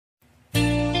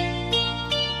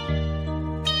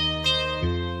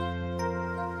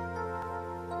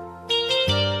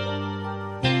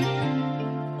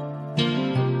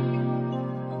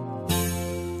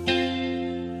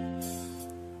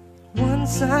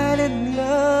one-sided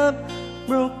love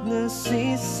broke the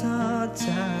seesaw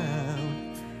down,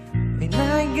 and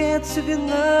I get sick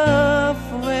enough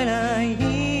when I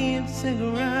hit the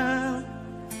ground.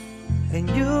 And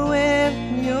you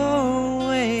went your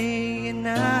way and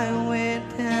I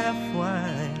went half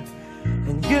wild.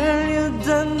 And girl, you'd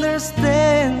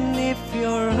understand if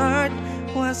your heart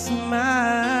was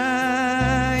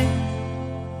mine.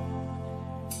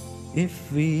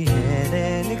 If we had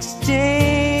an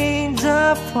exchange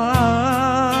of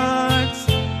hearts,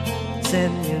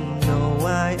 then you know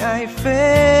why I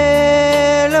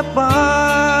fell apart.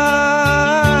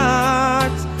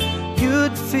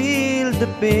 You'd feel the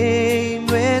pain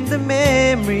when the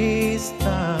memories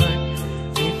start.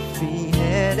 If we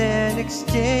had an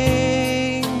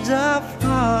exchange of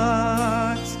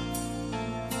hearts.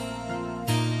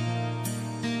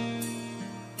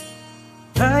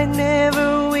 I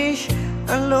never wish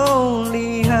a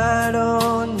lonely heart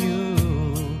on you.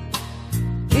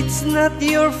 It's not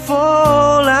your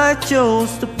fault I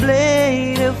chose to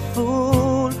play the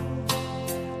fool.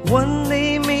 One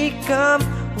day may come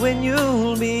when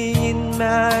you'll be in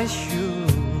my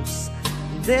shoes,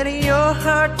 then your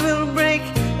heart will break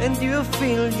and you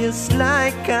feel just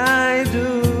like I do.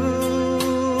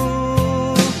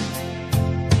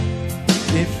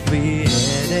 If we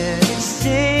had an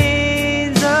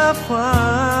exchange of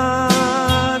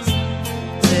hearts,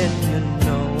 then you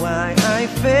know why I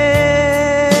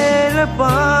fell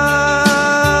apart.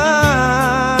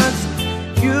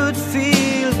 You'd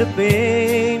feel the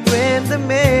pain when the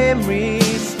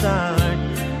memories start.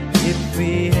 If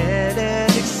we had an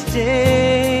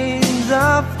exchange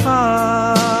of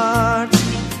hearts.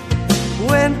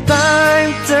 When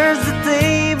time turns the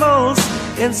tables,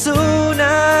 and soon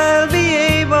I'll be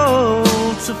able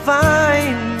to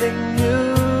find a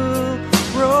new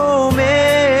romance.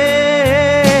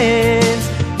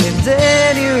 And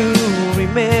then you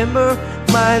remember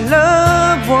my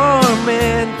love, warm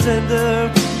and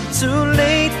tender, too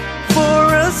late for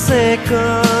a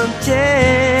second chance.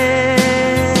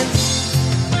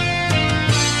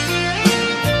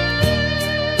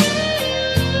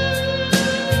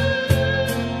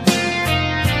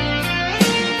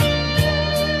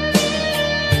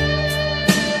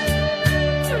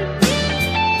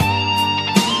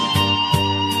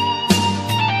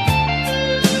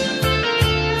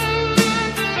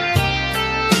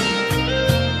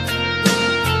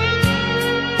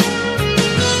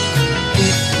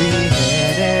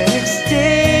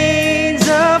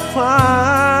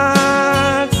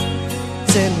 Hearts,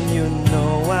 then you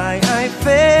know why I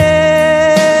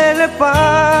fell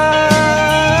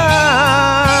apart.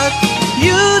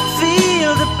 You'd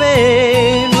feel the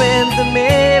pain when the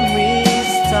memories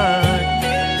start.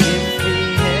 If we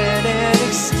had an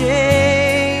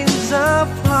exchange of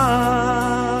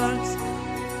hearts,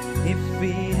 if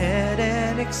we had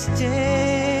an exchange